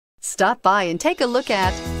Stop by and take a look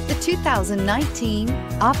at the 2019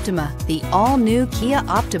 Optima. The all-new Kia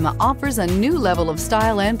Optima offers a new level of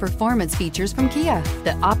style and performance features from Kia.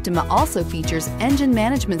 The Optima also features engine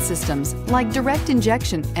management systems like direct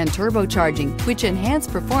injection and turbocharging, which enhance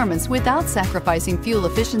performance without sacrificing fuel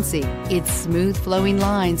efficiency. Its smooth flowing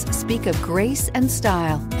lines speak of grace and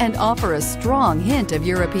style and offer a strong hint of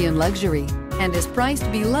European luxury, and is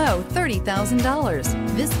priced below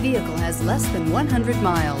 $30,000. This vehicle has less than 100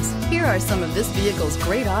 miles. Here are some of this vehicle's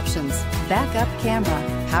great options: backup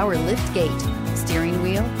camera, power lift gate, steering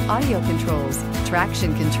wheel audio controls,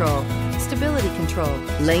 traction control, stability control,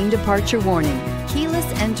 lane departure warning, keyless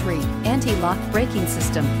entry, anti-lock braking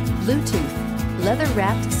system, Bluetooth,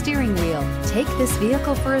 leather-wrapped steering wheel. Take this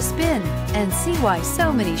vehicle for a spin and see why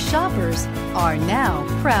so many shoppers are now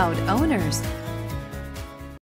proud owners.